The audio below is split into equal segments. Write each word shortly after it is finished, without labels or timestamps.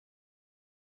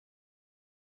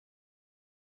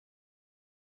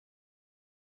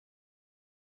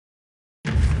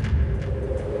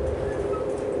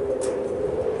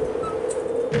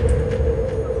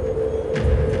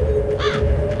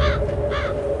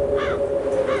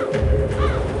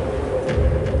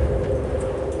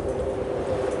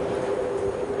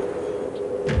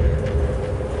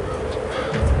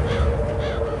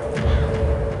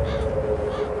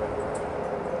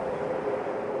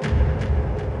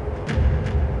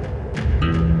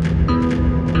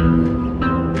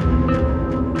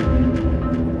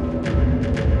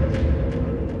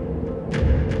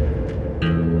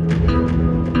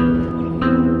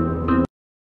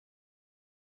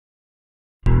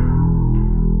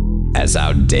As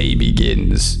our day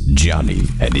begins, Johnny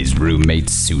and his roommate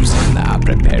Susan are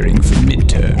preparing for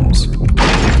midterms.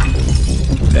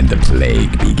 Then the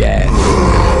plague began.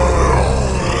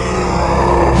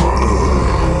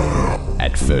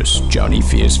 At first, Johnny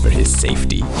fears for his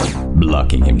safety,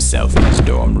 blocking himself in his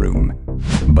dorm room.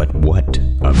 But what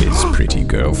of his pretty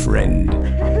girlfriend? Hi,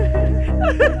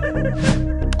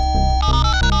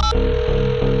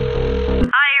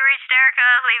 you reached Erica.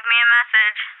 Leave me a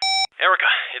message.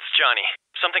 Erica, it's Johnny.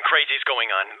 Something crazy's going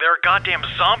on. There are goddamn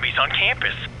zombies on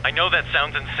campus. I know that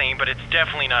sounds insane, but it's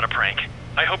definitely not a prank.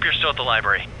 I hope you're still at the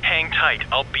library. Hang tight.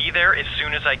 I'll be there as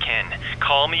soon as I can.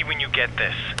 Call me when you get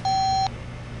this.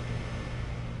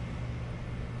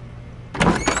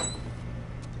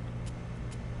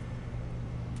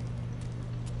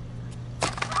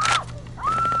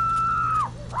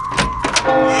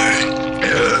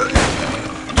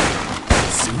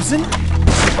 Susan?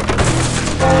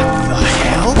 What the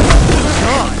hell? Oh,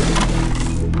 God.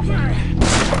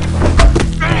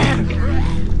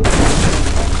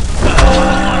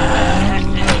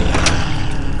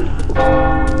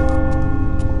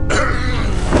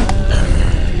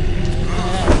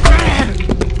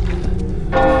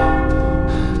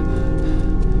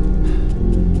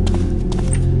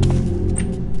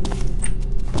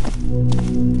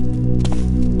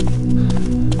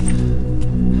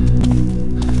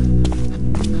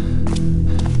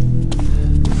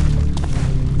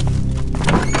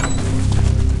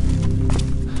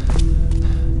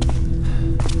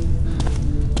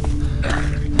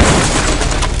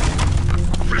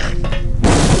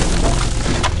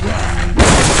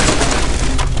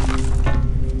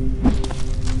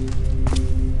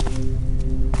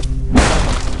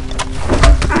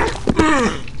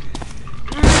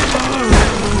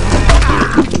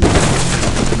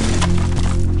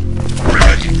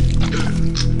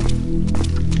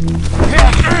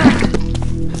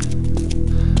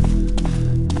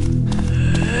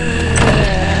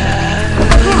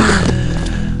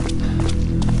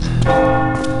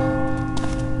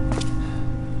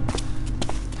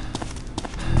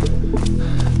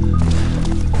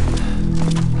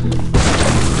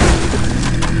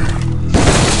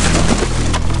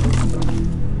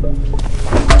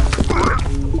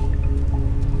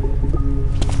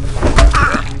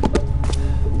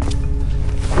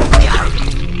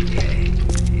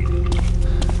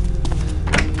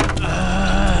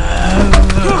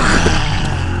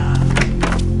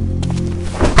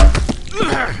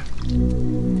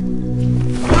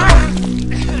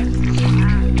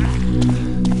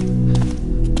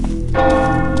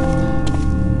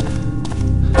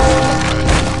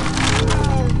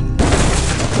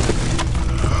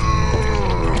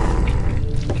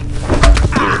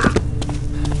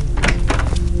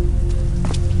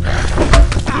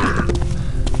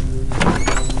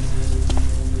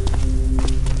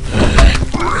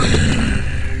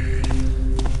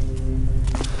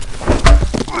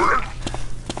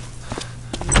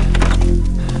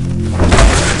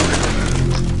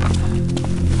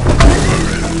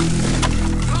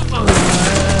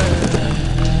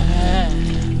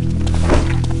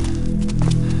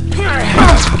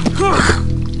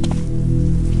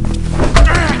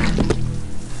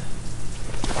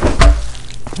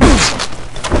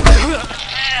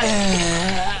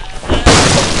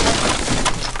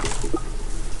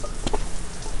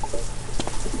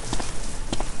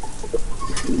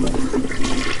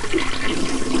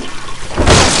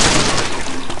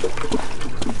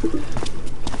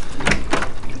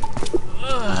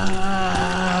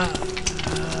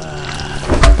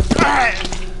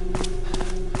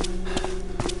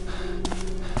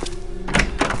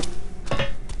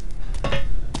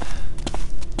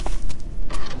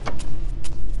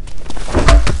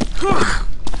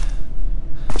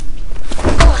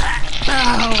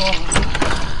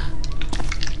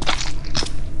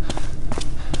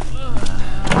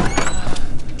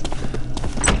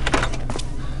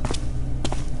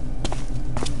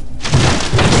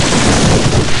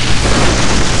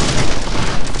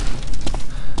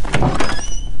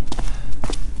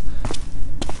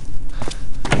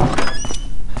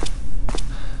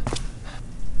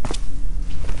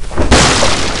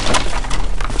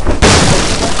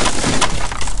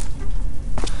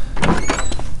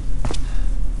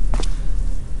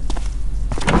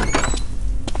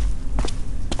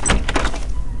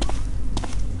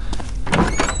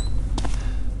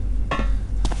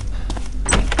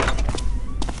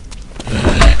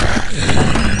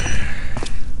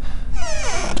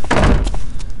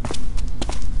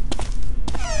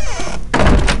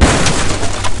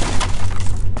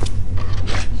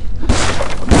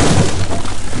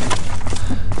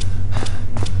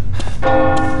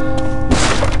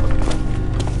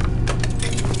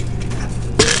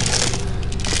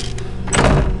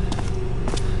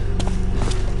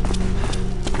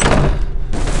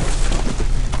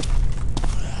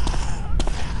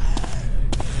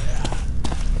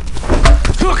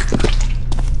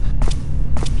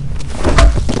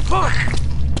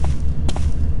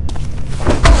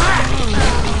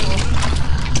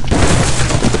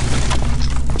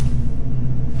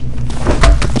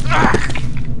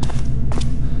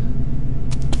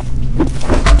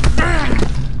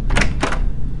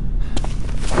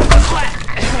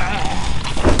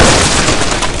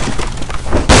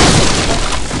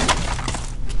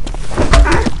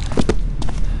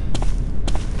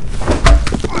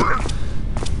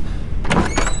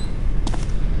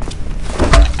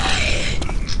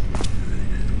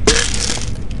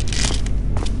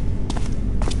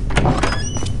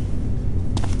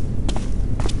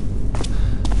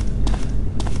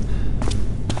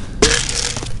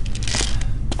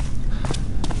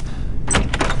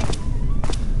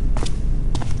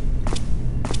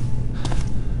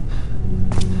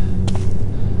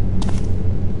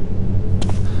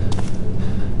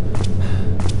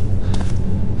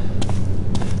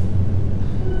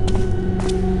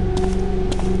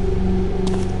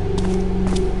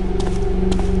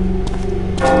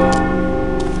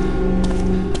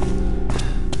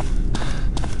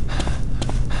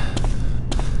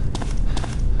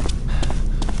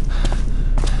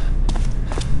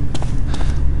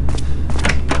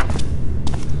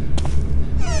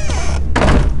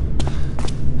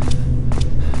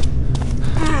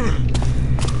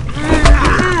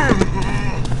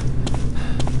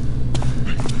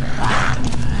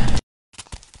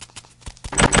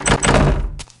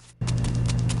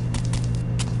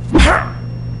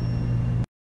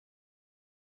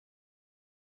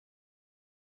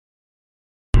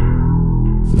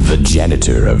 the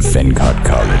janitor of Fencott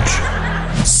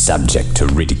College, subject to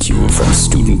ridicule from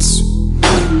students.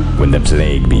 When the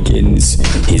plague begins,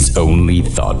 his only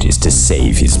thought is to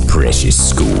save his precious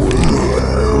school.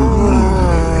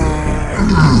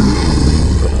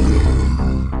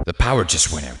 The power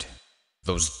just went out.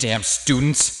 Those damn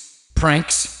students.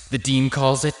 Pranks, the dean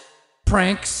calls it.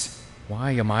 Pranks?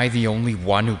 Why am I the only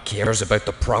one who cares about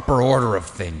the proper order of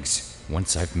things?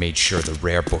 Once I've made sure the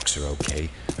rare books are okay,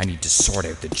 I need to sort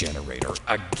out the generator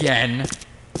again.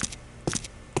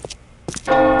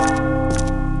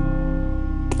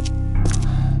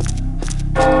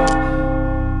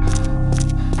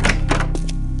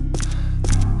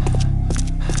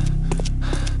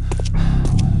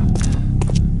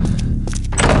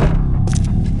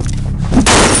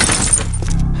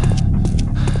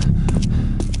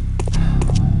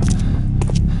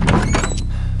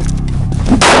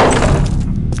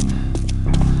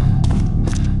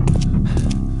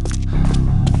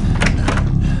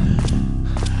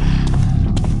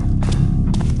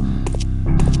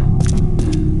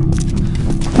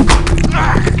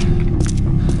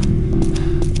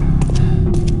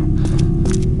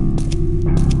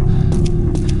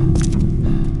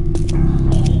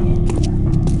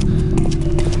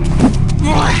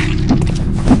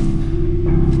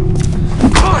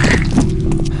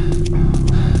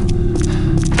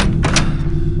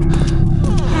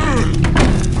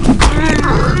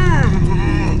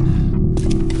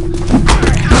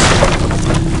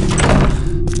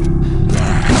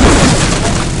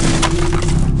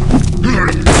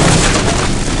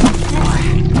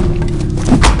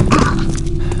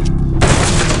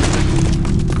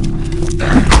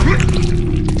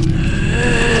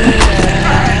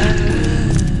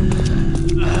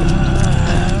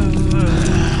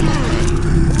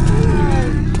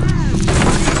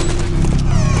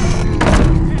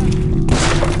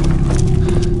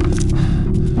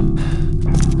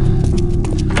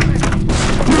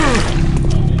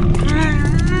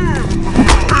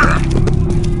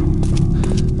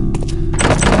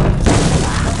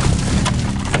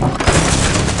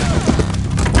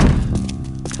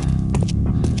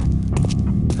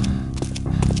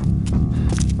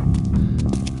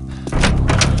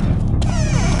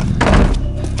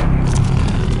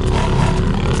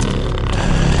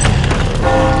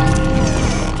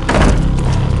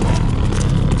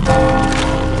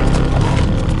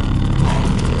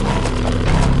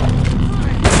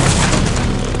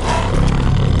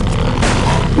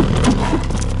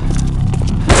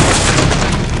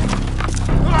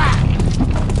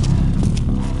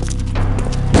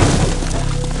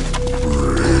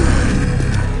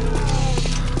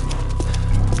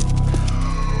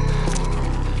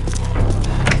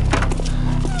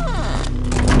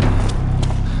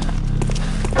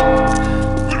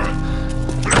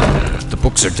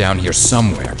 Are down here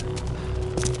somewhere.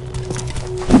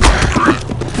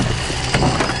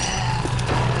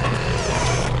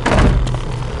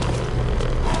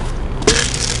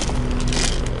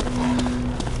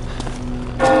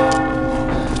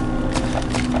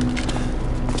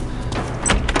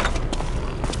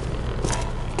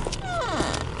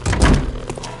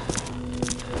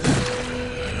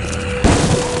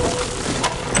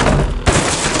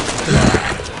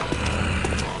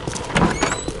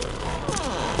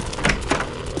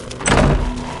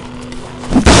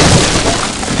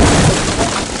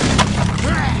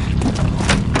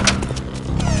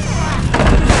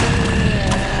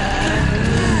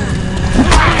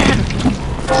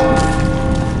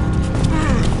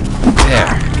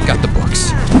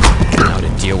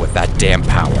 Damn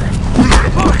power.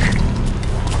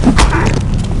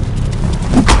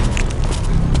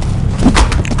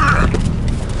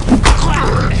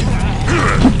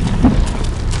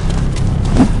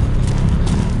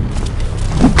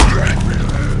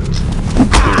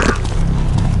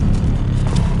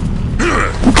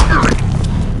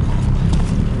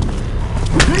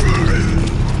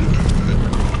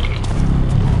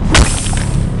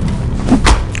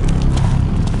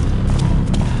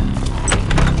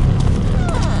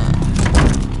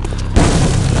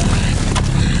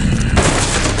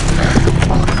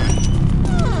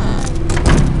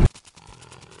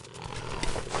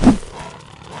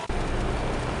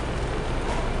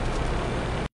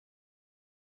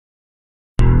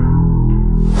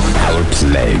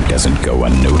 Plague doesn't go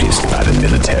unnoticed by the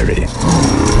military.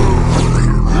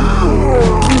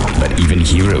 But even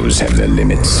heroes have their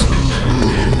limits.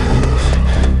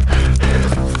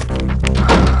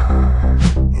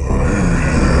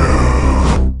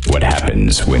 What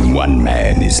happens when one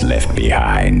man is left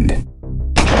behind?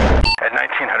 At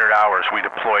 1900 hours, we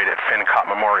deployed at Fencott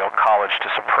Memorial College to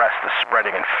suppress the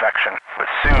spreading infection. But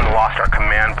soon lost our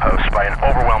command post by an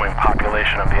overwhelming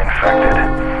population of the infected.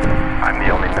 I'm the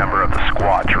only member of the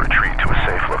squad to retreat to a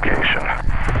safe location.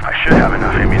 I should have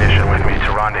enough ammunition with me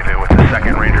to rendezvous with the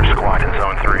 2nd Ranger Squad in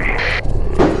Zone 3.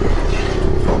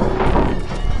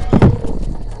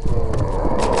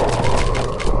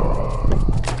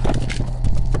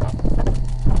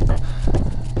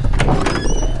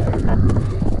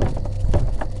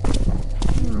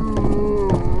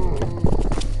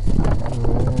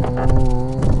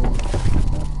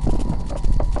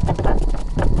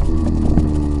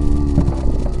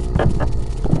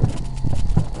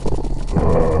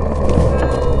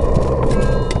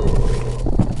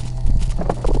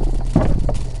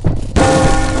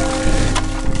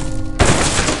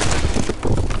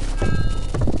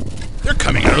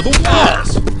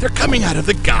 They're coming out of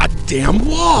the goddamn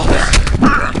walls!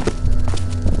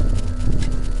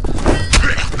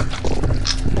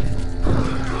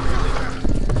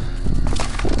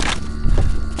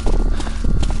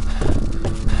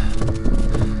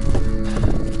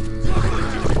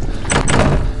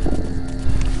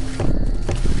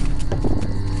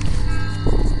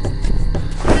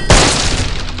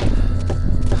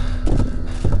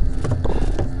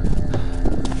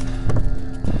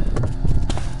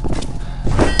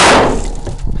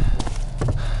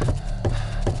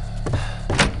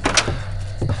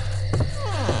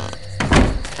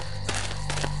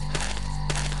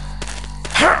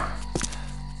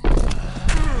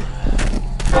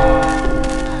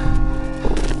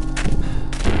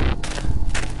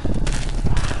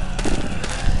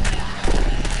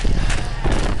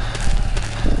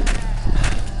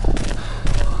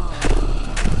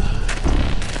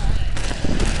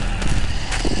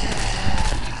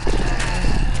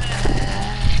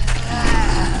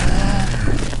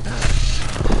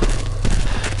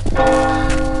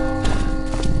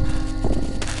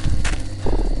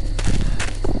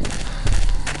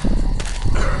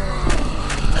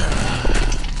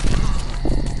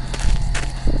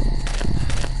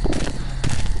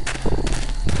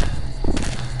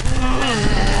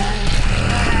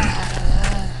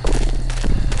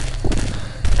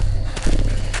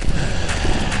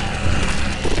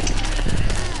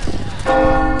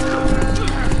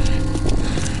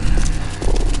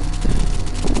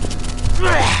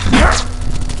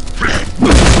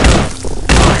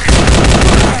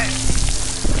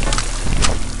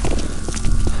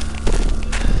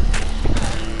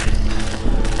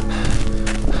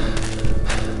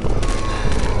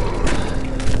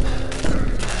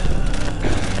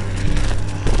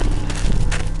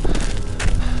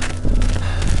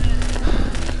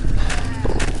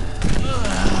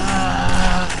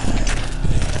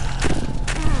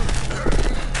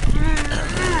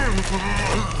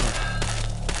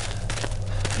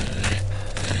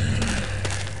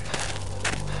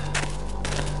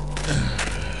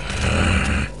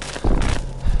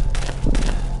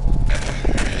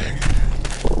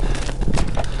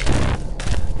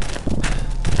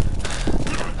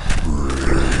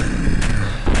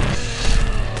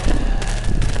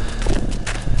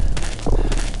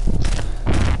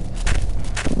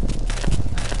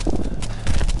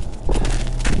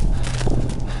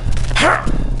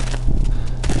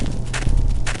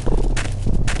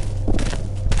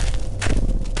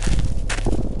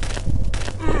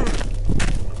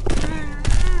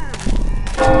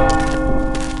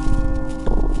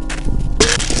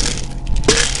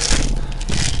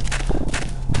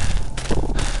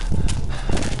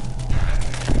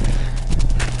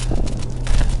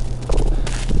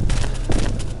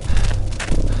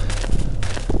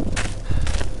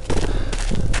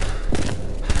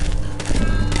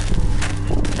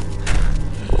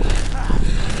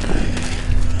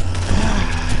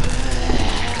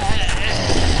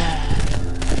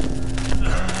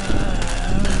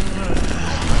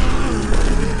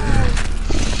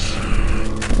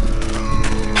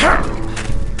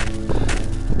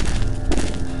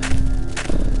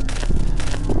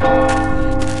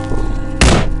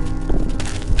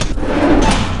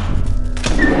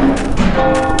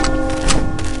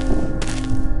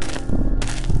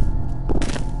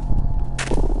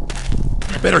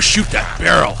 Better shoot that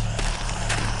barrel.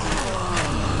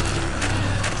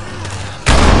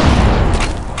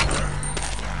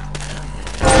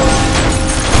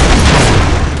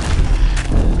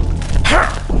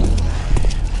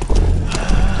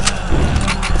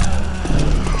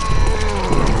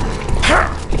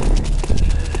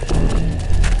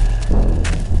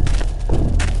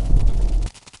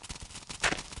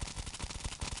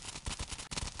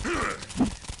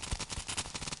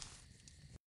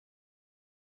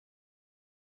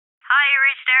 Hi, you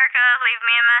reached Erica. Leave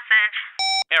me a message.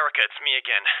 Erica, it's me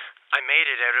again. I made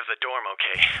it out of the dorm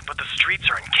okay, but the streets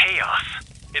are in chaos.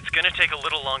 It's gonna take a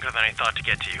little longer than I thought to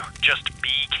get to you. Just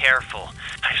be careful.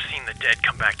 I've seen the dead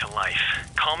come back to life.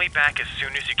 Call me back as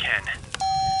soon as you can.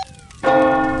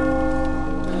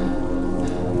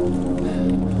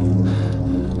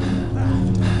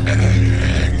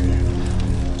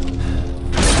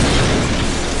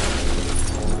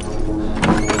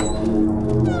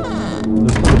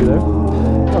 There.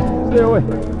 No, stay away.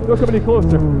 Don't come any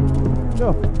closer.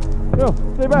 No,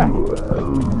 stay back.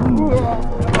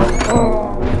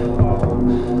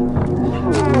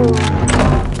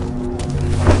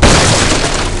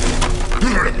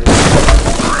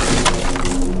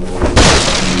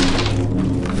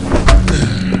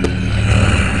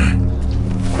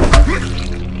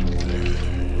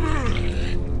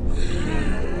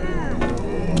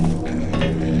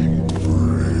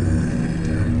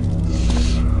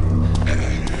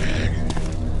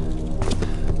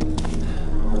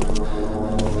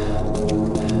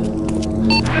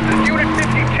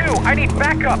 I need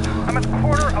backup! I'm at the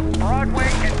corner of Broadway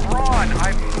and Braun.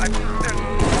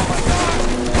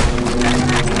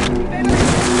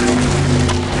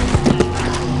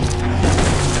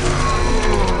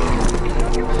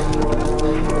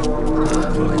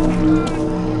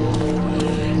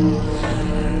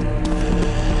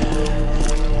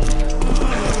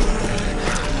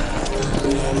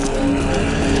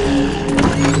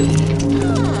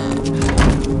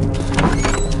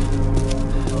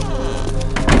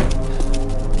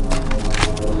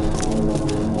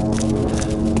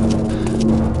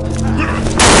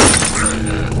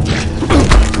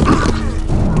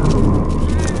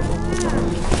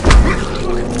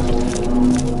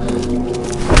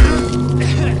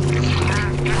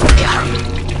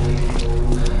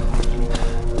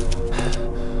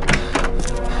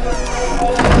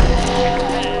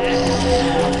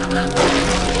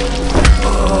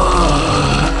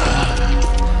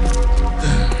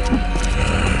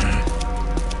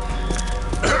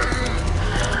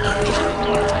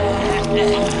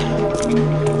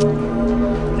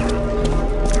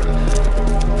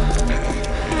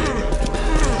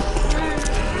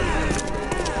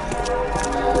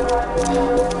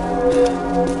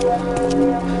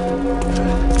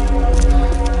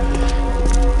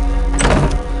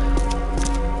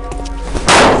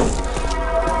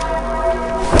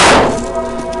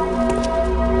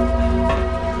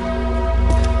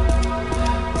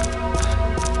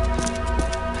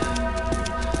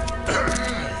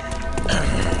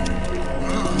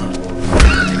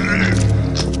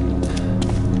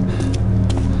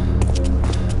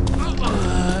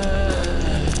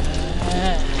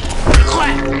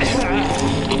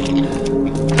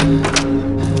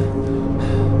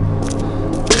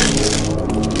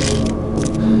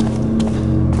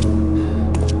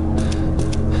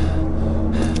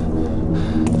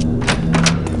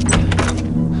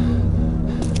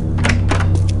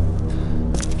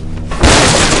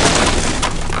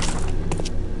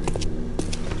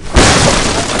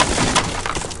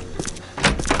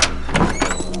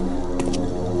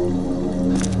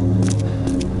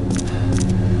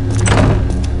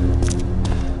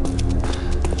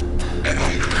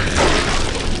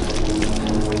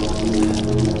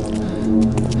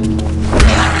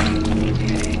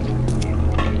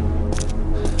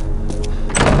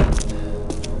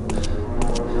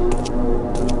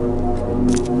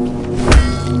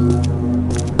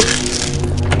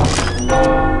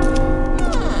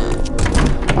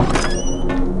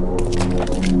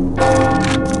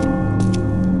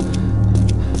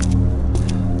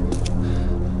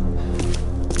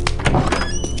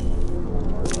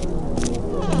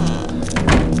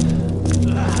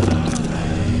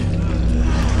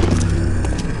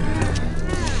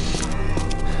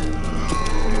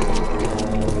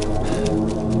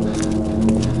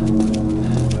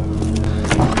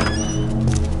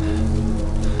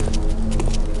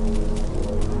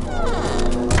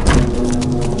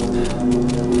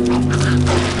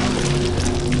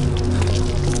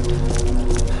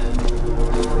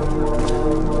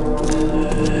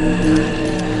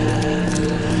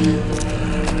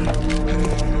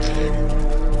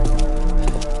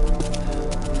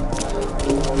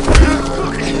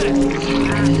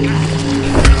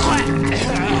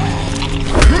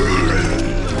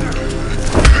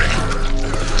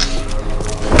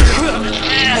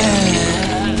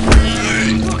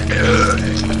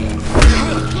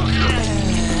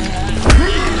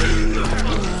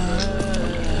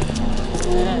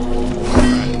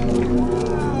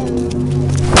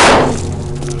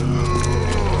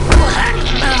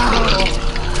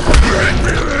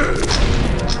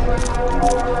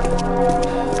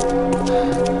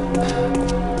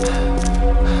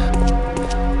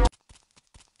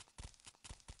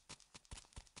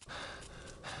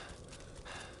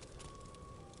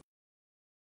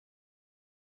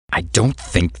 I don't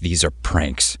think these are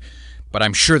pranks, but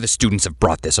I'm sure the students have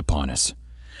brought this upon us.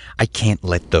 I can't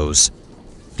let those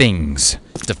things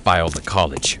defile the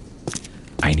college.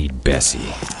 I need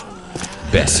Bessie.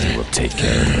 Bessie will take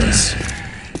care of this.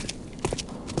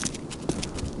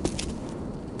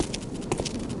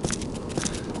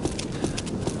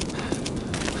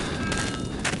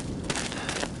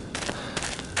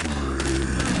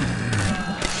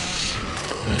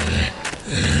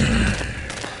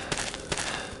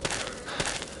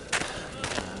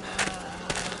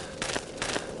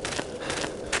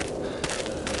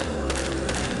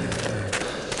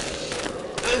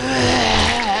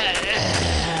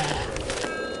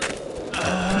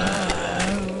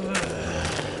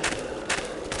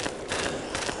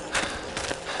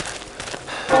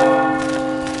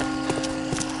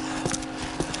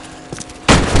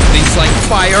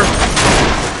 Fire!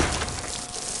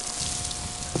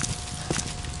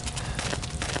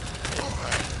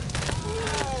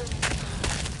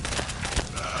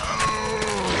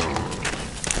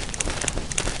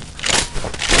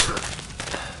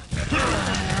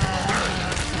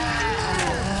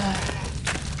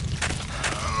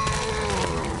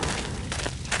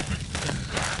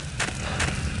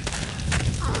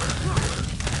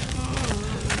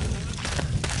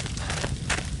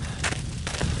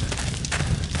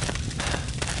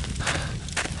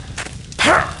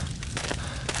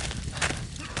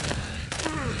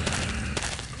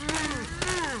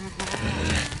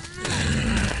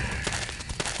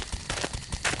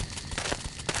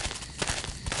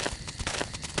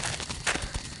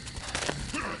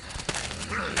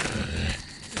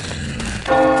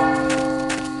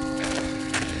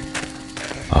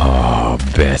 Oh,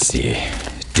 Bessie,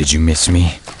 did you miss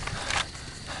me?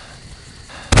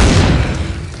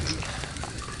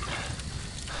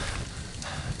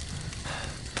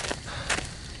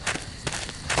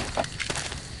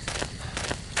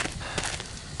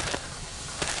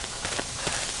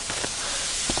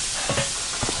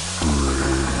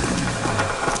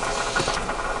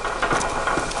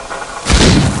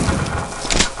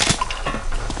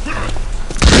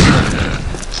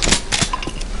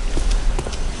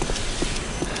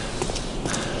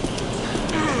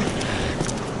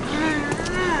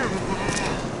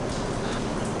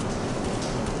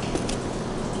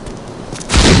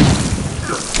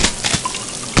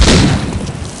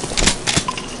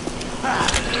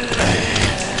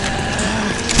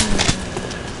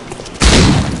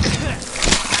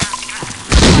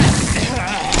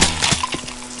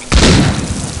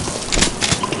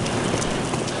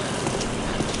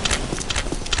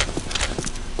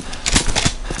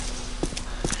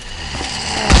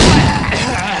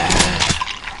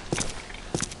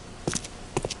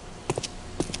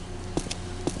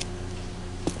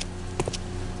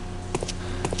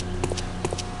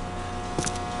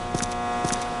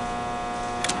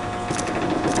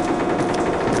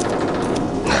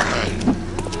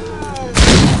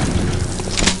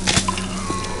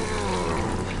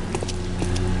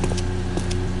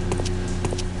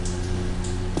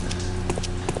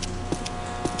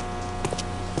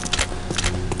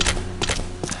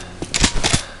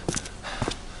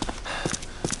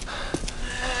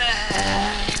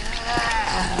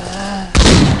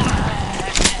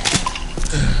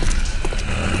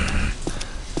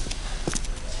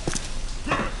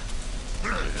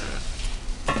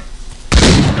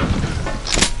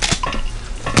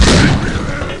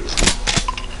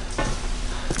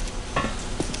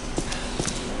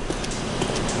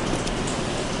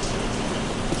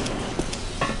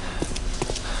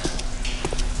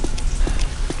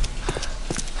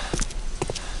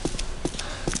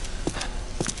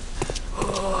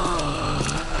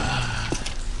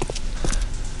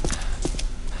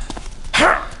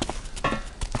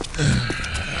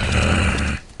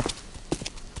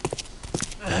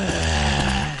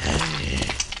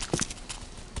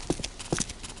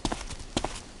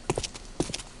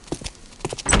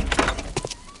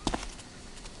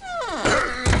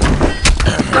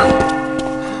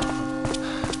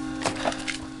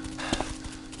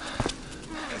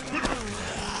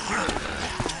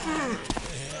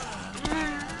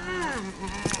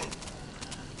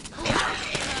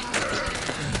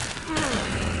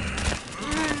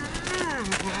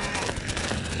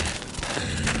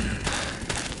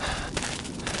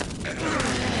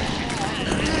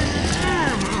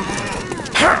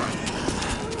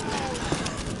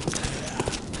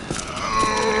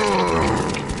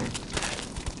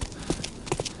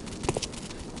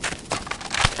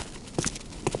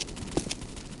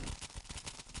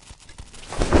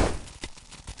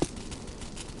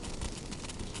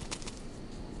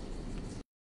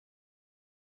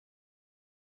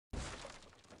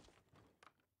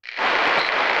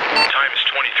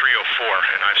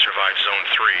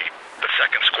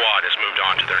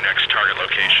 target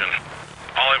location.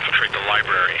 I'll infiltrate the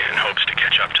library in hopes to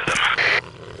catch up to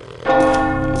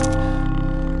them.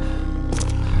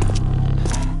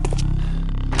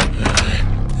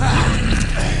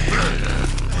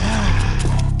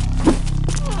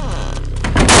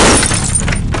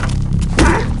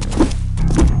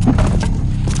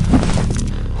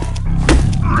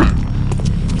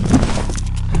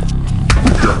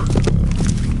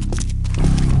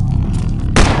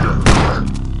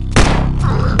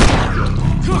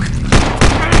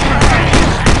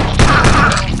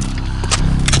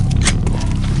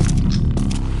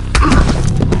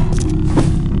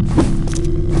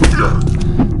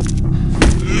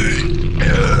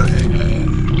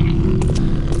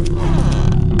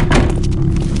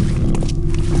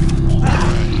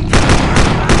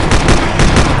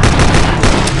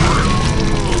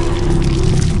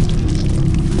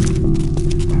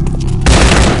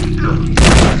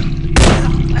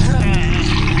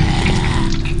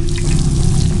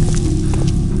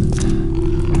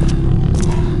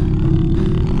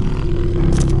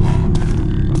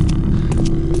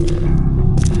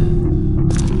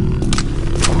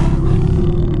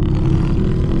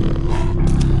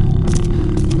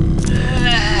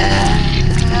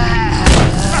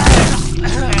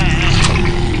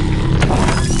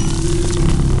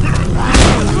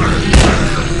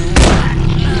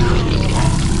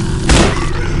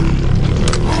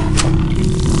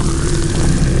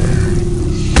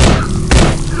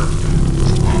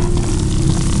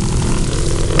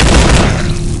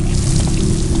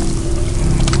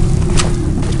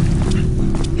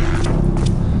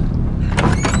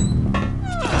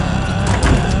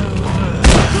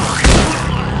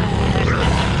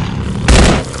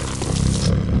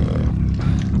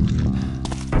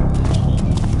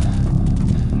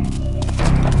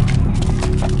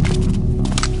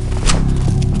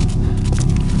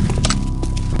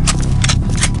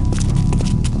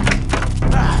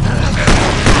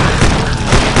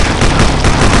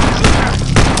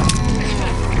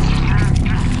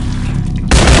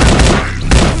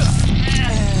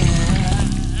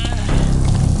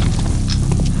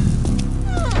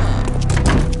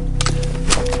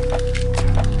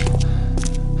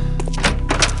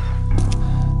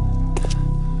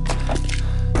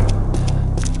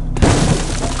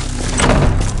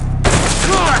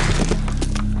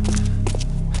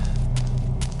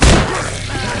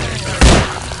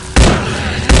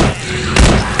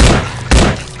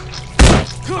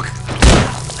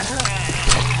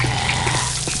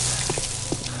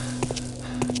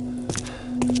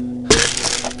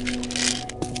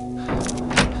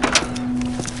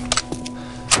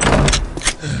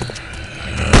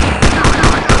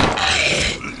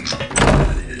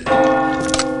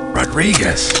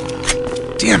 Rodriguez.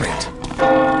 Damn it.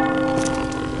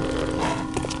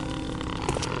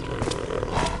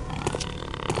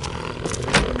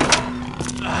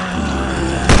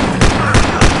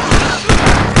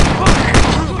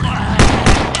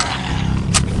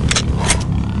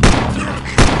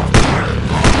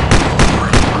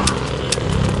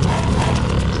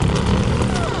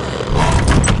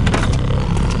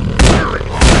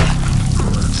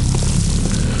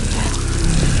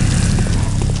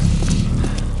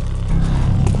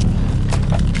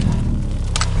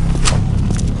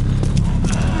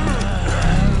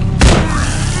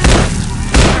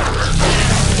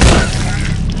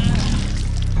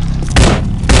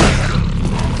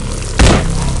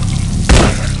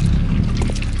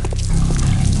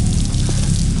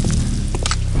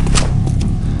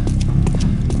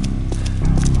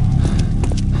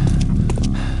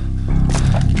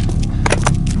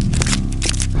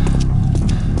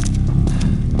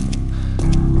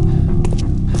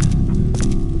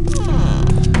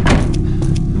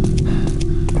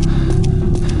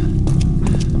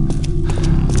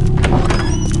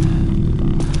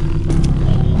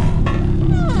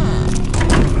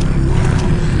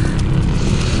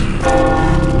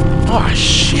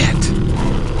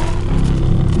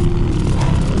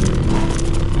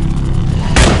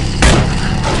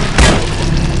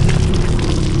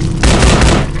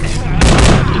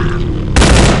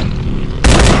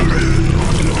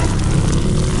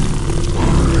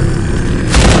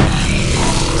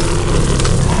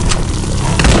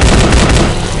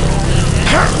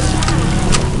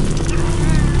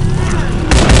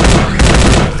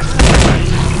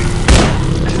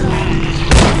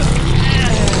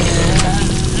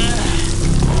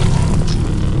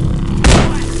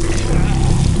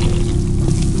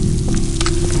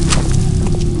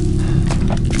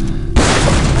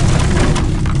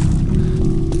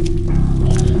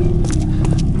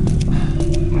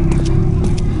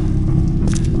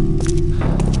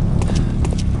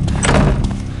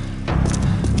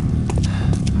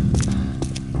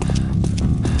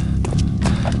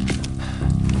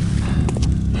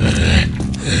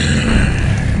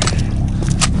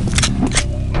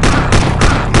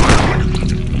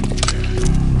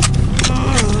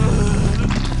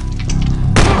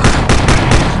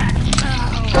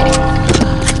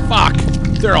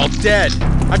 dead.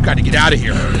 I've got to get out of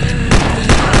here.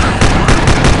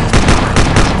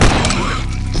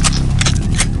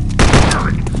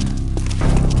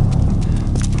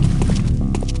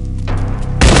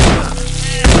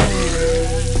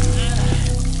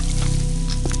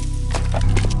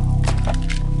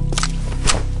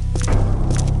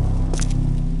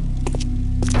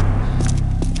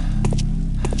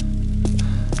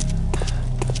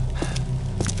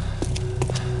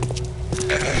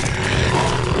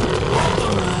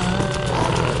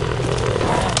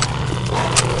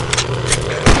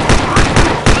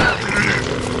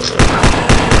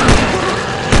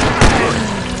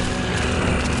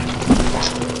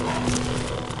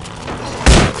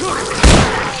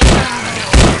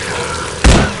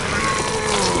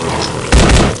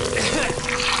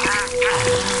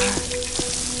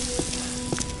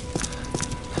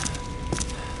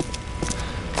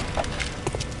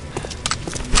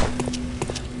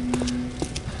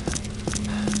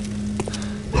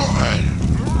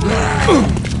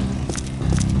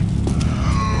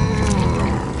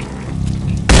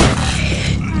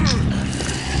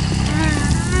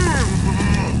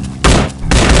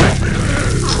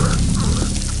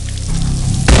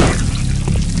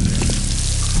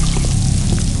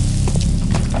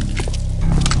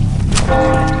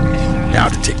 Now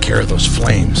to take care of those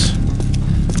flames.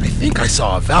 I think I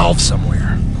saw a valve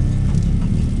somewhere.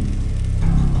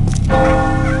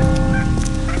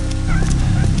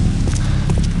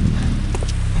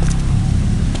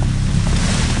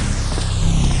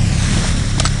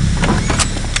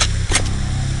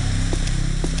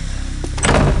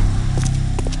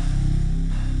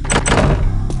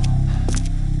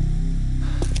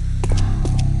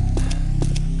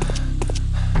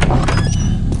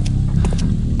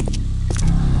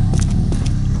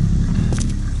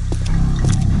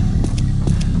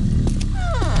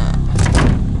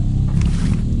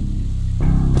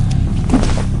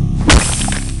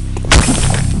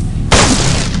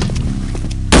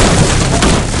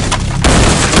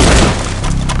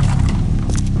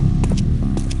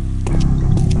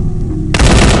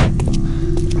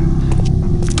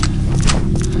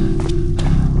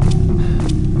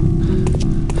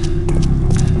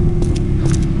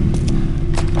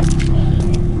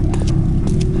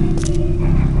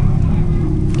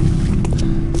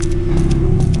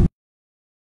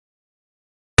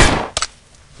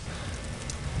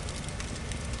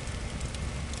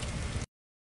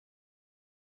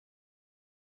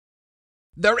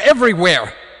 They're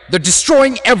everywhere! They're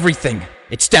destroying everything!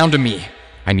 It's down to me.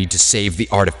 I need to save the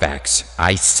artifacts.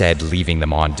 I said leaving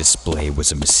them on display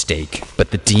was a mistake, but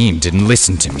the Dean didn't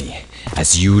listen to me,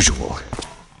 as usual.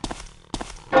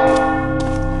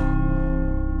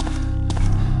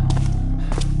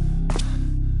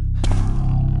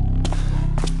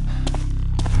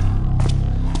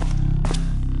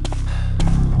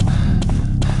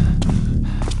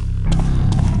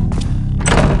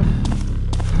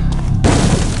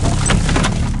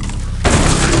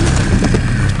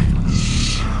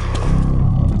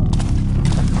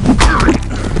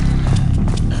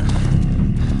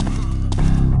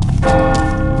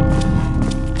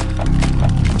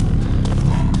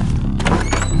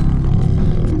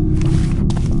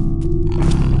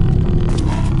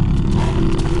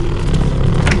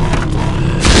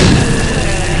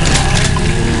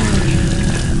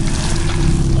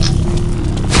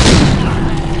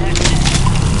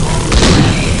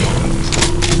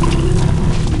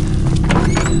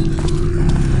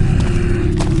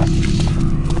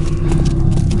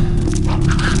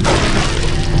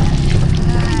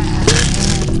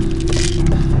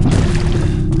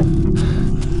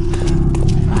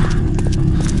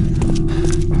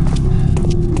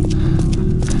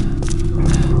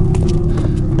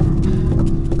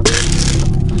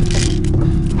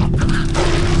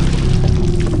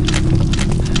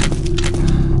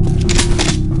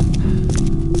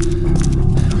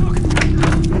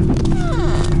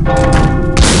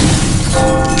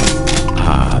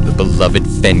 Beloved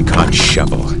Fencott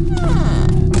shovel.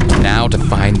 Now to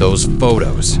find those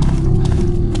photos.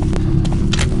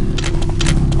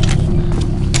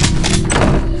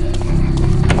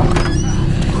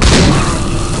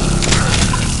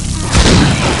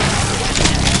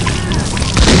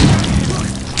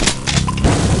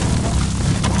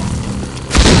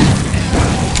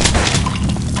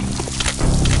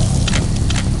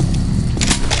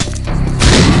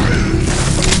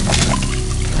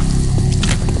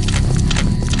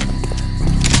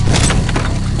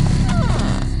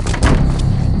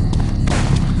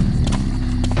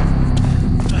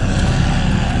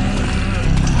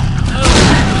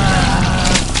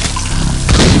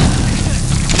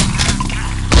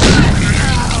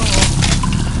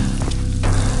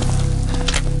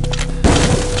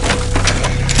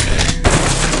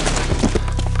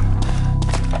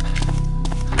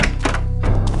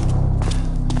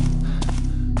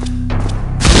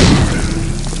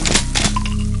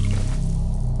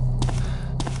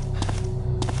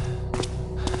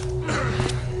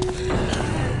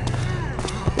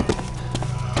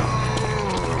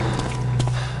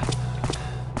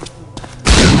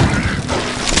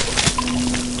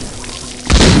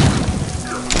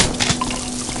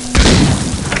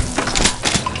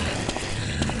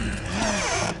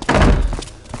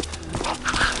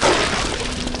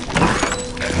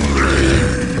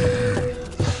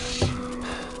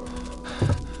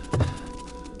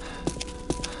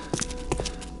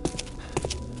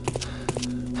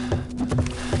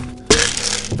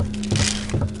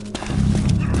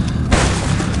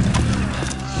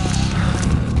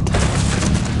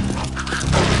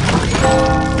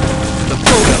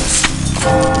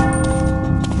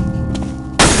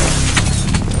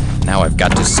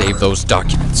 those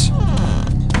documents.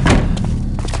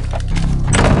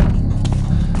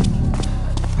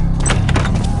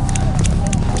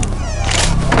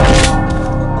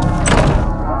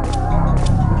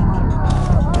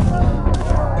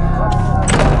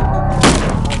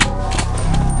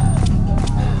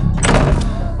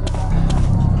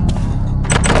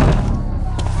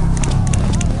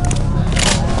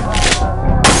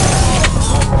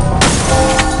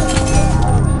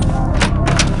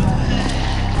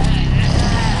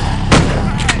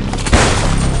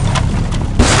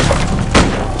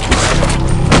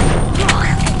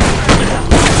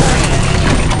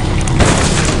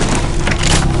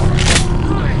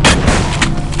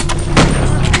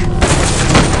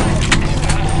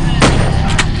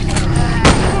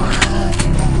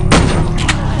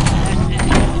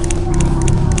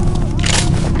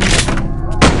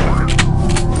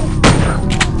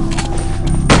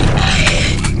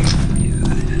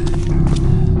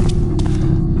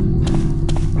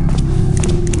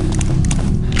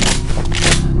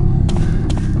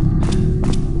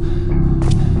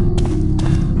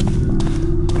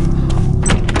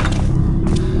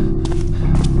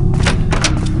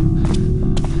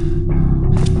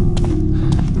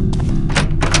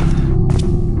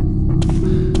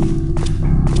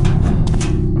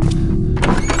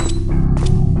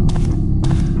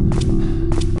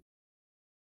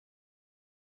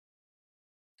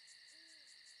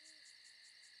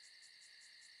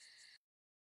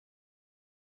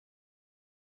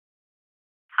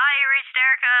 Hi, you reached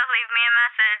Erica. Leave me a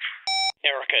message.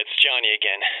 Erica, it's Johnny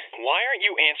again. Why aren't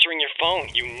you answering your phone?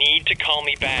 You need to call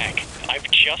me back. I've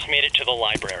just made it to the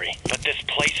library, but this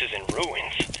place is in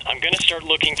ruins. I'm gonna start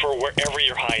looking for wherever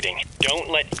you're hiding. Don't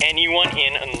let anyone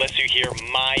in unless you hear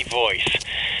my voice.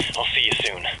 I'll see you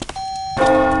soon.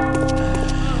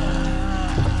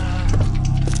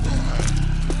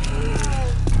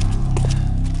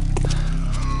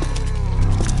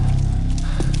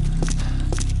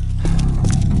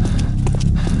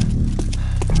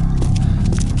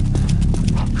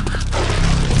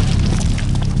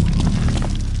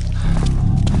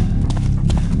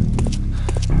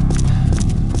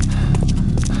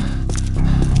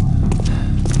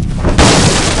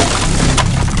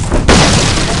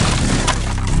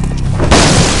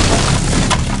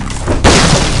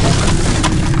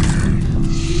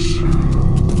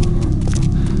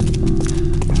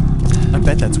 I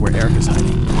bet that's where Erica's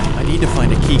hiding. I need to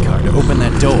find a keycard to open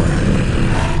that door.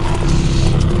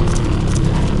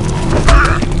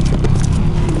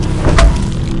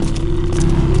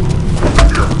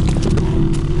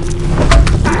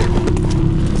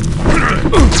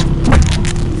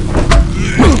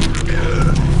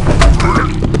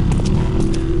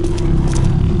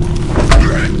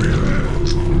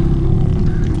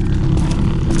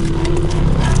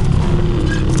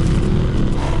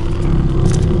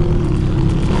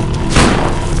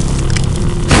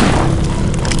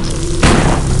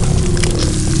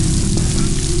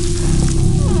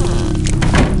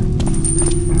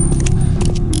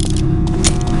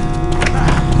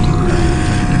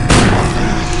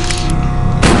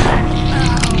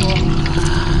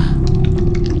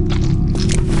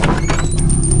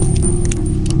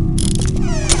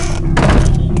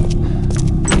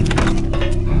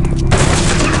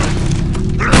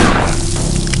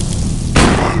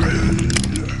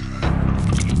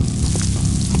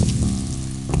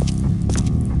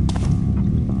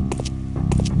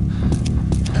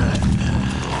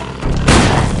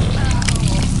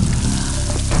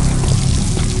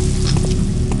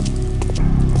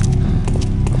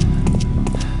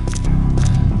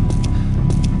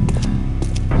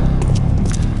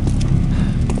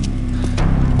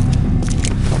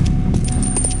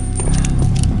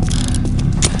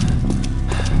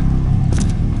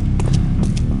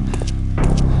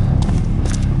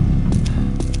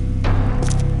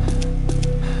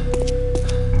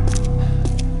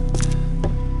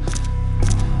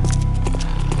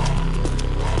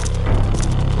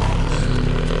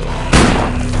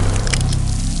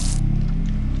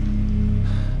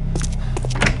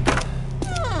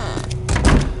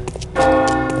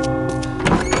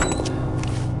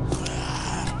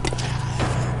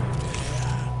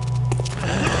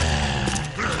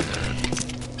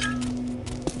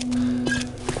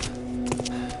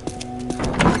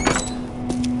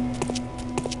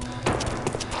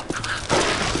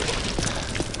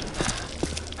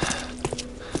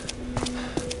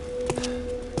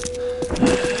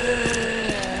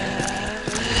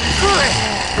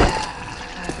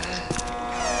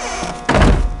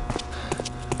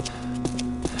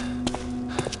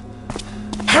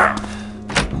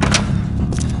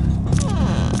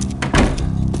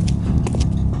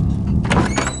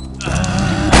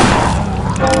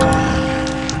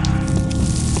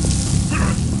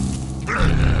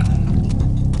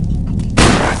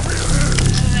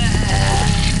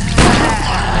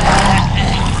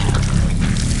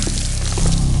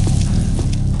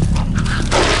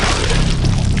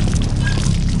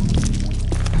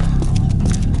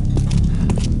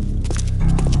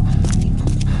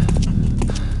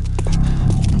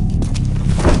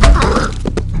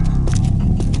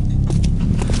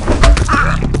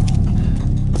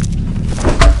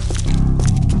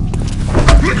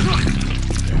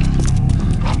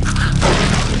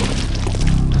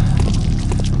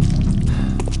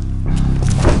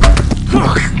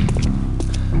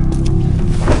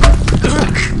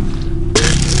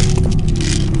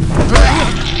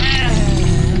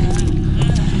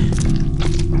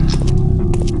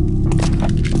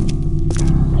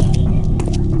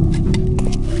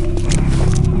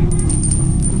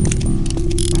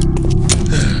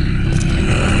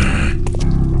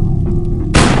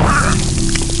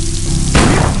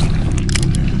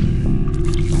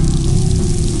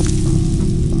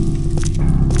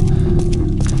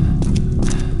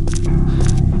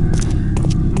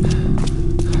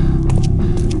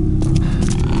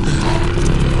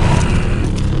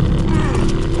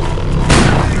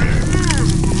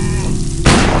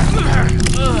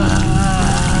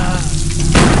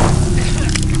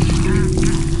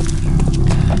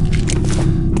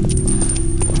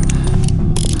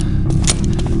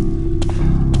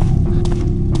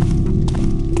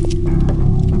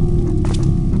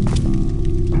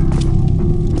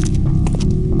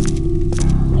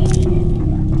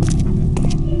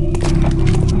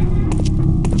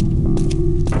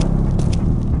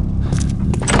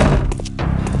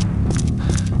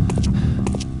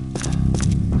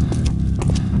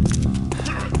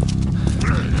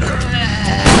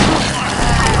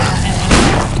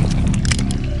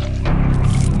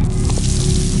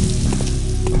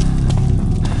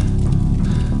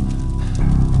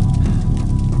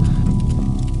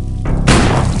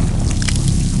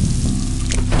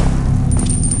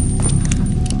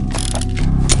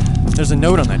 There's a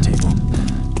note on that table.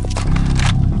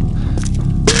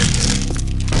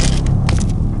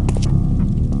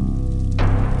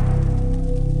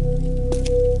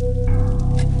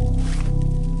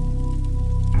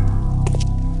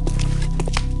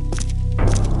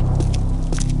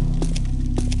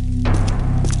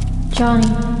 Johnny,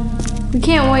 we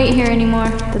can't wait here anymore.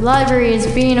 The library is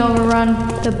being overrun.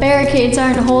 The barricades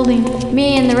aren't holding.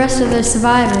 Me and the rest of the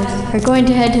survivors are going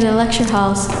to head to the lecture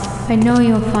halls. I know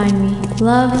you'll find me.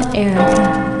 Love,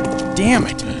 Erica. Damn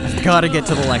it! I've gotta get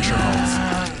to the lecture hall.